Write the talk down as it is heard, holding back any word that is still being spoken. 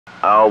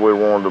I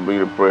always wanted to be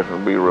the person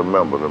to be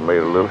remembered and made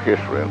a little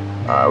history.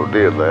 And I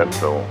did that,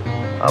 so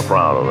I'm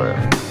proud of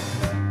that.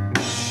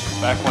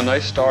 Back when they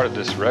started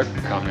this record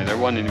company, there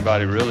wasn't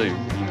anybody really,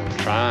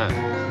 trying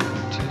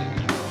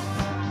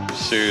to,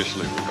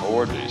 seriously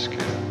record these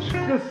kids.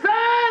 The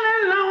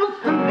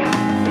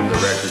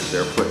records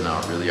they're putting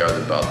out really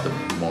are about the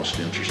most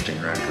interesting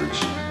records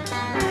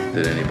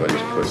that anybody's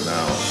putting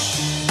out.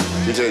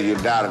 He said you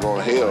die to go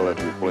to hell if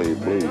you play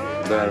blues.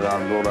 Then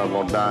I'm going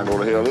to die and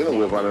go to hell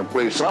anyway if I didn't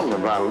play something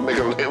and try to make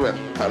a living.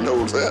 I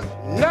know that.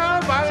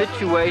 The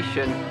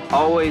situation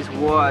always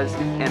was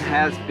and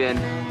has been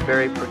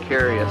very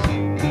precarious.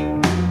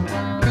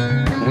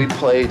 We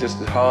played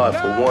just as hard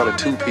for 1 or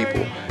 2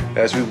 people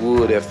as we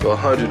would if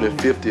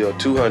 150 or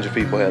 200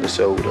 people had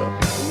showed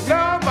up.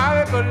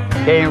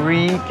 Can't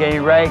read,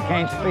 can't write,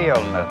 can't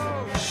spell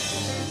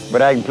nothing.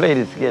 But I can play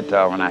this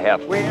guitar when I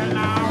have to. When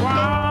I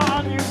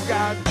want you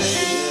got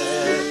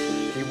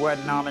this, he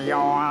wasn't on the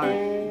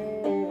yarn.